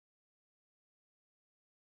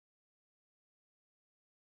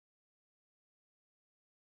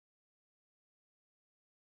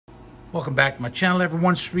Welcome back to my channel,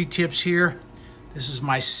 everyone. Street Tips here. This is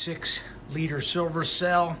my 6-liter silver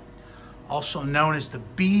cell, also known as the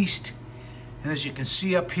Beast. And as you can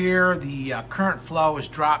see up here, the current flow is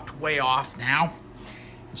dropped way off now.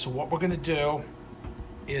 And so what we're going to do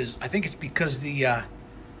is, I think it's because the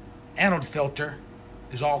anode filter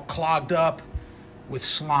is all clogged up with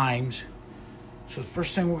slimes. So the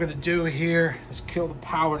first thing we're going to do here is kill the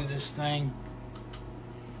power to this thing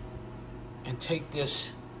and take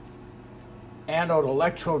this anode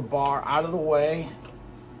electrode bar out of the way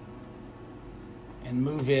and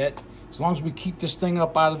move it. As long as we keep this thing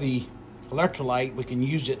up out of the electrolyte, we can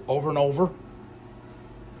use it over and over.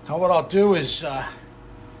 Now what I'll do is we're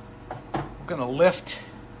going to lift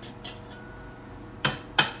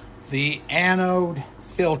the anode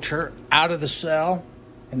filter out of the cell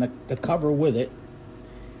and the cover with it.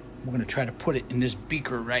 We're going to try to put it in this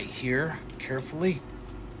beaker right here carefully.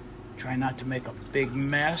 Try not to make a big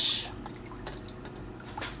mess.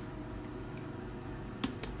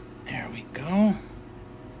 There we go.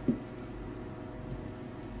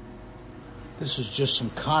 This is just some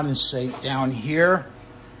condensate down here.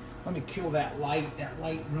 Let me kill that light. That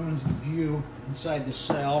light ruins the view inside the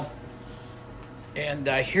cell. And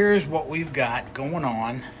here's what we've got going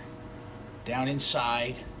on down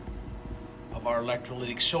inside of our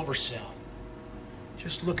electrolytic silver cell.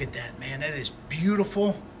 Just look at that, man. That is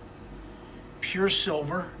beautiful, pure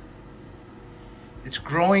silver. It's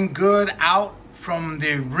growing good out from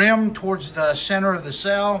the rim towards the center of the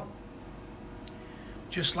cell,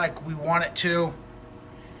 just like we want it to.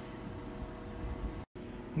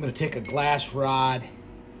 I'm going to take a glass rod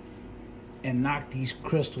and knock these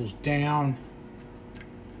crystals down.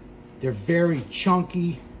 They're very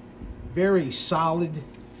chunky, very solid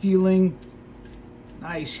feeling,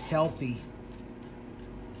 nice, healthy,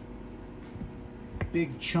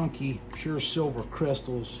 big, chunky, pure silver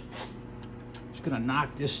crystals. Just going to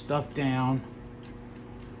knock this stuff down.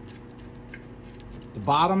 The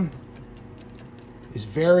bottom is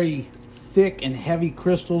very thick and heavy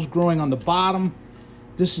crystals growing on the bottom.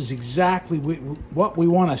 This is exactly what we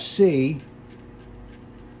want to see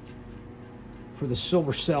for the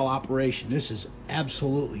silver cell operation. This is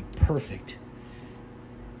absolutely perfect.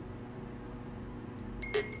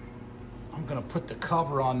 I'm going to put the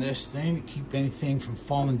cover on this thing to keep anything from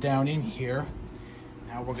falling down in here.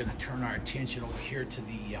 Now we're going to turn our attention over here to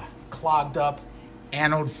the clogged up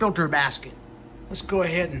anode filter basket. Let's go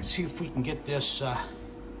ahead and see if we can get this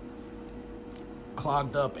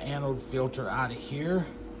clogged up anode filter out of here.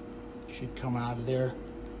 Should come out of there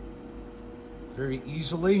very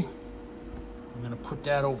easily. I'm going to put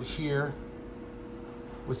that over here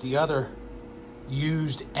with the other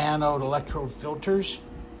used anode electrode filters.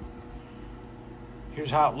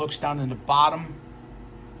 Here's how it looks down in the bottom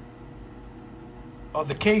of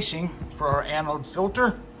the casing for our anode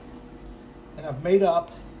filter. And I've made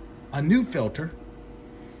up a new filter.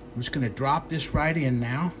 I'm just going to drop this right in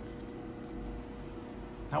now.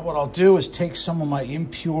 Now what I'll do is take some of my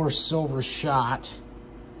impure silver shot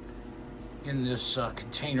in this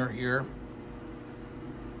container here,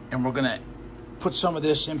 and we're going to put some of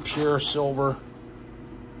this impure silver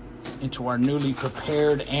into our newly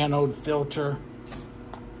prepared anode filter.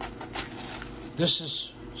 This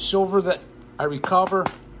is silver that I recover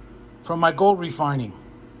from my gold refining.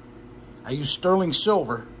 I use sterling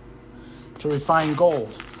silver to refine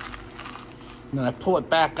gold. And then I pull it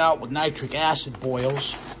back out with nitric acid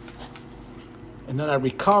boils. And then I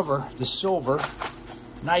recover the silver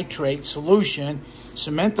nitrate solution,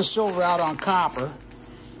 cement the silver out on copper,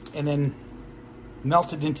 and then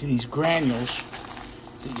melt it into these granules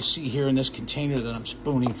that you see here in this container that I'm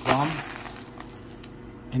spooning from.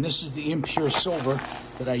 And this is the impure silver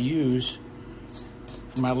that I use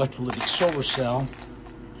for my electrolytic silver cell.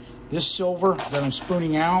 This silver that I'm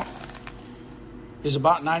spooning out is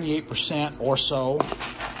about 98% or so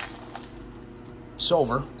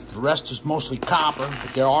silver. The rest is mostly copper,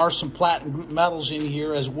 but there are some platinum group metals in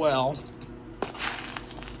here as well.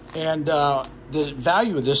 And the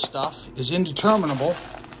value of this stuff is indeterminable.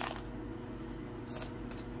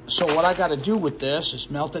 So what I got to do with this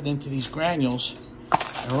is melt it into these granules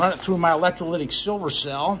and run it through my electrolytic silver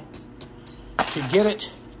cell to get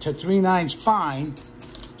it to 3/9 fine.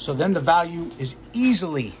 So then the value is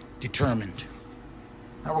easily determined.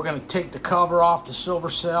 Now we're going to take the cover off the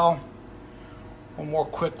silver cell. One more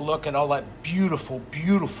quick look at all that beautiful,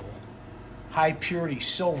 beautiful high purity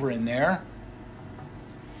silver in there.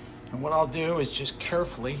 And what I'll do is just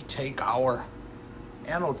carefully take our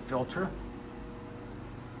anode filter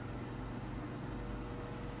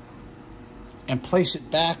and place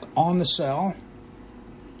it back on the cell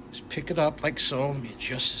Just pick it up like so. Let me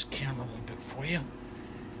adjust this camera a little bit for you.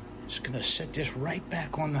 I'm just gonna set this right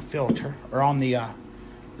back on the filter, or on the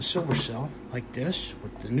silver cell, like this,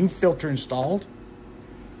 with the new filter installed.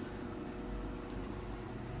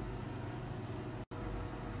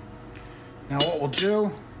 Now what we'll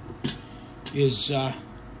do is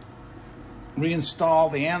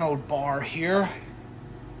reinstall the anode bar here.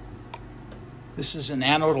 This is an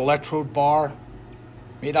anode electrode bar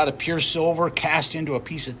made out of pure silver, cast into a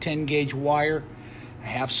piece of 10 gauge wire. I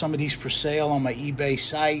have some of these for sale on my eBay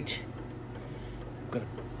site. I'm gonna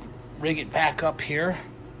rig it back up here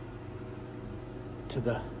to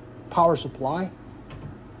the power supply.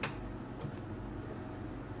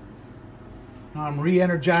 Now I'm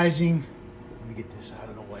re-energizing. Let me get this out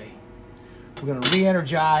of the way. We're gonna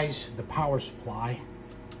re-energize the power supply.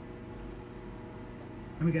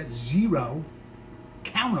 And we got zero,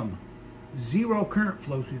 count them, zero current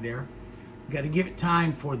flow through there. We got to give it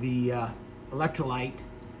time for the electrolyte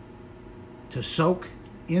to soak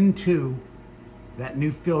into that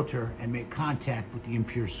new filter and make contact with the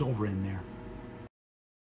impure silver in there.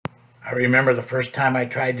 I remember the first time I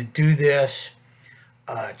tried to do this,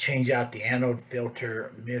 change out the anode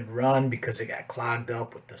filter mid-run because it got clogged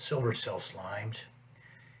up with the silver cell slimes.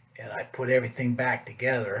 And I put everything back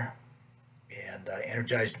together and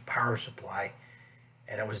energized the power supply,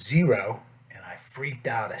 and it was zero, and I freaked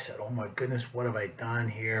out. I said, oh my goodness, what have I done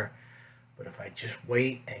here? But if I just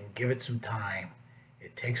wait and give it some time,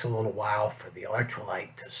 it takes a little while for the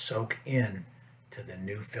electrolyte to soak in to the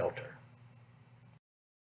new filter.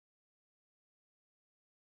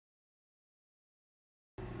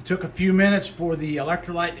 It took a few minutes for the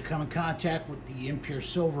electrolyte to come in contact with the impure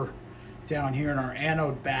silver down here in our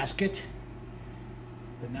anode basket.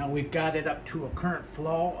 But now we've got it up to a current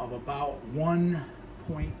flow of about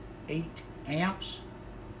 1.8 amps.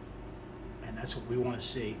 And that's what we want to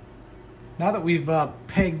see. Now that we've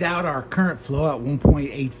pegged out our current flow at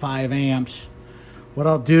 1.85 amps, what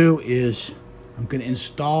I'll do is I'm going to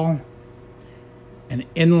install an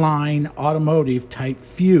inline automotive type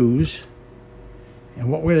fuse. And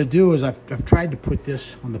what we're going to do is I've tried to put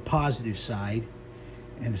this on the positive side,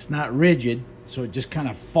 and it's not rigid, so it just kind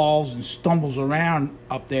of falls and stumbles around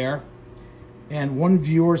up there. And one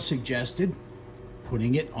viewer suggested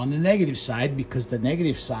putting it on the negative side because the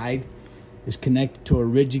negative side is connected to a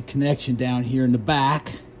rigid connection down here in the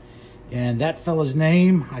back. And that fella's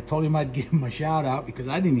name, I told him I'd give him a shout out because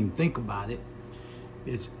I didn't even think about it.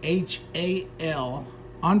 It's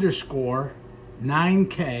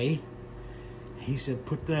HAL_9K. He said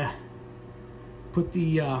put the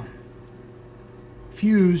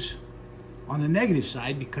fuse on the negative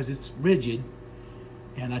side because it's rigid,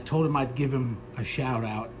 and I told him I'd give him a shout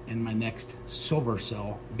out in my next silver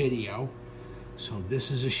cell video. So this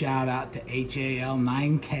is a shout out to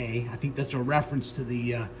HAL9K. I think that's a reference to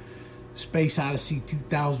the Space Odyssey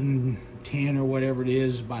 2010 or whatever it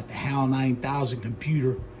is, about the HAL 9000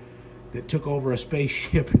 computer that took over a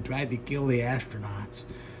spaceship and tried to kill the astronauts.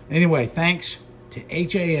 Anyway, thanks to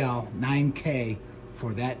HAL9K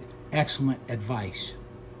for that excellent advice.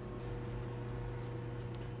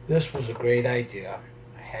 This was a great idea.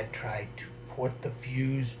 I had tried to put the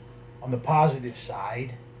fuse on the positive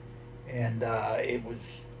side, and I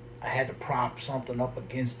had to prop something up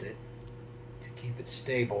against it to keep it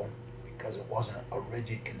stable because it wasn't a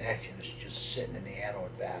rigid connection. It's just sitting in the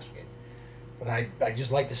anode basket. But I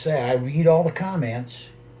just like to say I read all the comments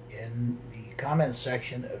in the comment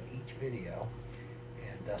section of each video,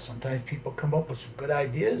 and sometimes people come up with some good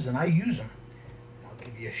ideas and I use them. I'll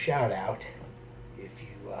give you a shout out if you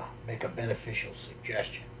make a beneficial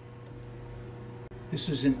suggestion. This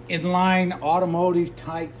is an inline automotive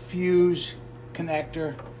type fuse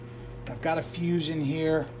connector. I've got a fuse in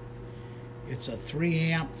here. It's a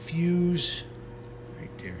 3 amp fuse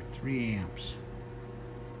right there, 3 amps.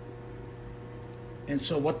 And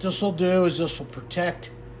so what this will do is this will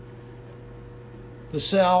protect the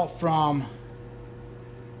cell from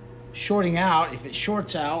shorting out. If it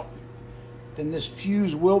shorts out, then this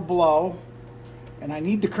fuse will blow, and I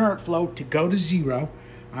need the current flow to go to zero.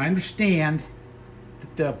 I understand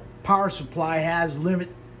that the power supply has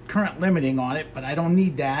current limiting on it, but I don't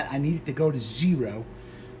need that. I need it to go to zero.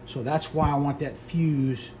 So that's why I want that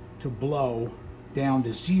fuse to blow down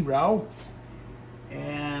to zero.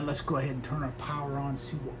 And let's go ahead and turn our power on,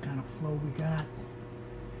 see what kind of flow we got.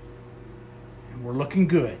 And we're looking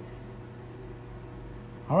good.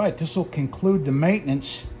 All right, this will conclude the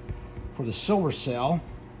maintenance for the silver cell.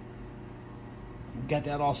 We've got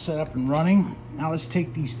that all set up and running. Now let's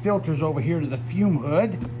take these filters over here to the fume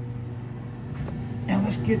hood. And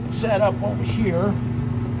let's get set up over here.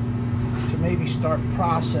 to maybe start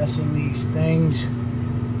processing these things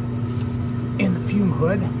in the fume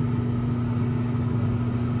hood.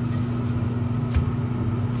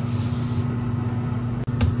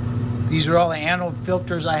 These are all the anode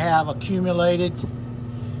filters I have accumulated.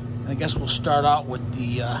 I guess we'll start out with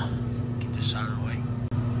the, get this out of the way.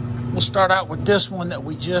 We'll start out with this one that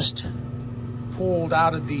we just pulled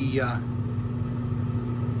out of the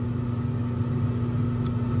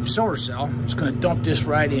solar cell. I'm just gonna dump this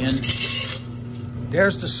right in.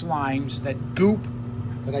 There's the slimes, that goop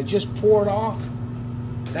that I just poured off.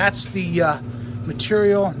 That's the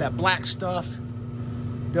material, that black stuff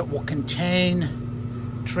that will contain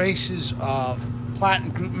traces of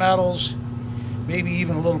platinum group metals, maybe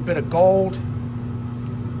even a little bit of gold. So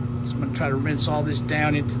I'm going to try to rinse all this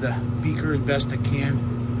down into the beaker as best I can.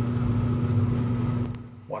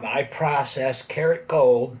 When I process karat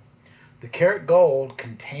gold, the karat gold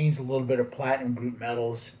contains a little bit of platinum group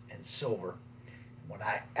metals and silver. When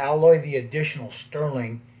I alloy the additional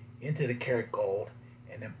sterling into the karat gold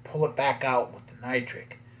and then pull it back out with the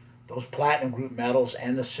nitric, those platinum group metals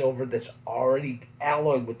and the silver that's already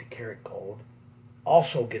alloyed with the karat gold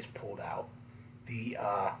also gets pulled out. The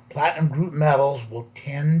platinum group metals will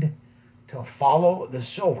tend to follow the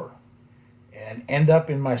silver and end up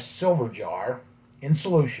in my silver jar in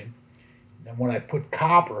solution. And then when I put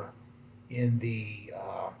copper in the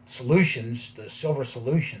solutions, the silver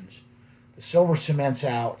solutions, the silver cements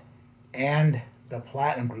out and the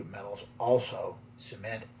platinum group metals also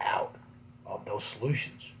cement out of those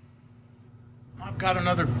solutions. I've got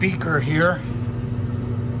another beaker here.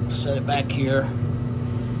 I'll set it back here.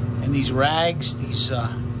 And these rags, these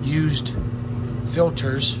used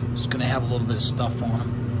filters, it's going to have a little bit of stuff on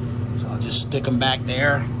them. So I'll just stick them back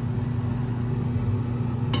there.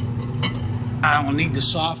 I don't need to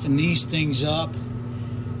soften these things up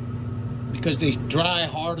because they dry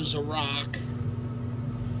hard as a rock.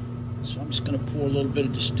 So I'm just going to pour a little bit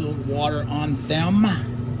of distilled water on them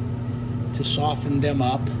to soften them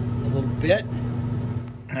up a little bit.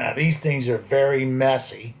 Now these things are very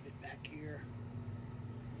messy. Back here.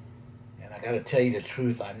 And I got to tell you the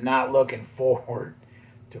truth, I'm not looking forward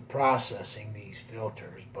to processing these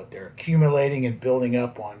filters, but they're accumulating and building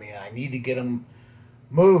up on me. And I need to get them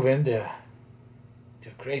moving to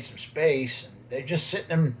create some space. And they're just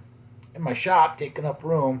sitting in my shop taking up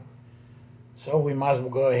room. So we might as well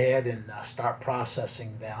go ahead and start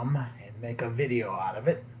processing them and make a video out of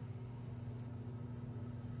it.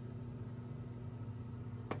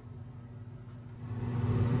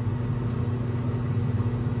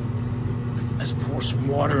 Let's pour some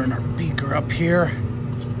water in our beaker up here.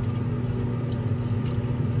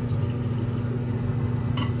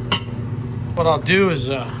 What I'll do is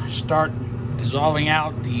start dissolving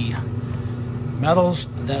out the metals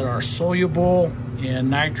that are soluble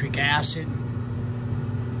in nitric acid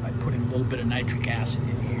by putting a little bit of nitric acid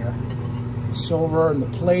in here. The silver and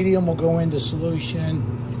the palladium will go into solution.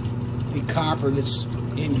 The copper that's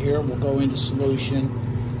in here will go into solution.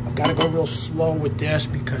 I've got to go real slow with this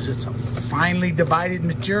because it's a finely divided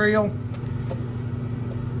material.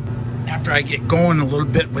 After I get going a little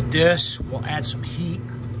bit with this, we'll add some heat.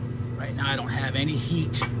 Right now I don't have any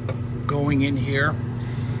heat going in here.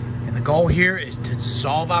 And the goal here is to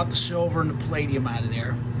dissolve out the silver and the palladium out of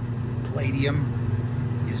there.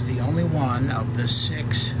 Palladium is the only one of the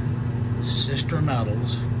 6 sister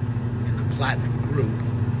metals in the platinum group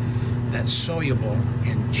that's soluble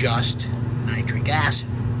in just nitric acid.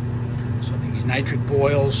 So these nitric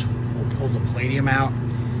boils will pull the palladium out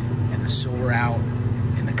and the silver out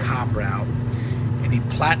and the copper out. Any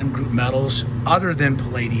platinum group metals other than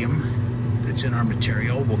palladium that's in our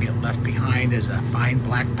material will get left behind as a fine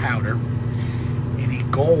black powder. Any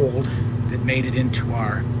gold that made it into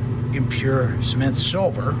our impure cement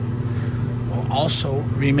silver will also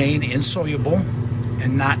remain insoluble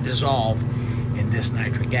and not dissolve in this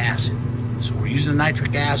nitric acid. So we're using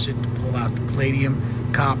nitric acid to pull out the palladium,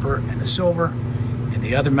 copper, and the silver, and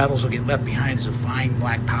the other metals will get left behind as a fine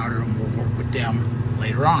black powder, and we'll work with them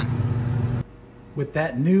later on. With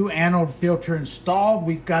that new anode filter installed,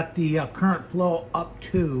 we've got the current flow up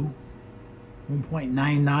to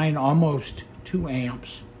 1.99, almost 2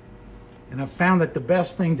 amps. And I've found that the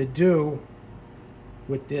best thing to do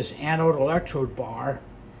with this anode electrode bar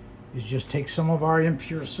is just take some of our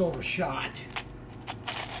impure silver shot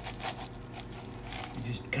and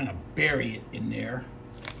just kind of bury it in there.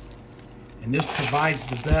 And this provides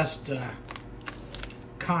the best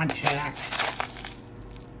contact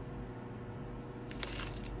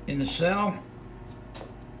in the cell.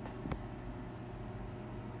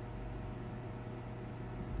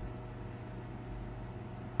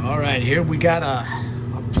 All right, here we got a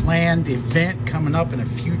planned event coming up in a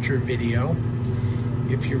future video.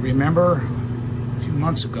 If you remember, a few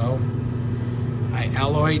months ago, I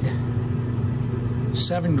alloyed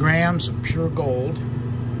 7 grams of pure gold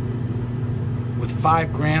with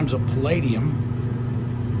 5 grams of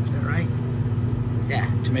palladium. Is that right? Yeah,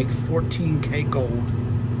 to make 14K gold,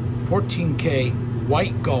 14K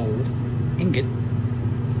white gold ingot.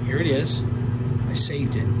 Here it is. I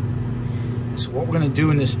saved it. And so what we're going to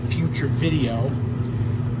do in this future video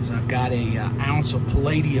is I've got a ounce of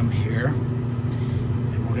palladium here,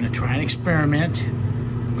 and we're going to try an experiment.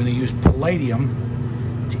 I'm going to use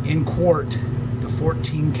palladium to in-quart the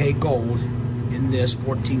 14K gold in this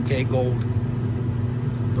 14K gold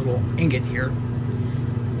little ingot here.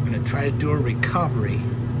 We're going to try to do a recovery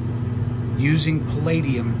using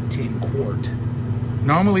palladium to in-quart.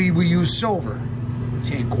 Normally we use silver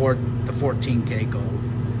to in-quart the 14K gold.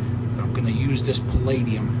 But I'm going to use this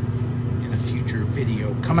palladium in a future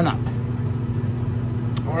video coming up.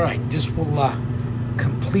 Alright, this will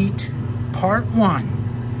complete part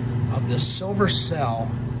 1 of the silver cell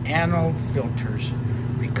anode filters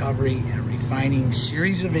recovery and refining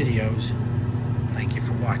series of videos. Thank you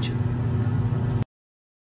for watching.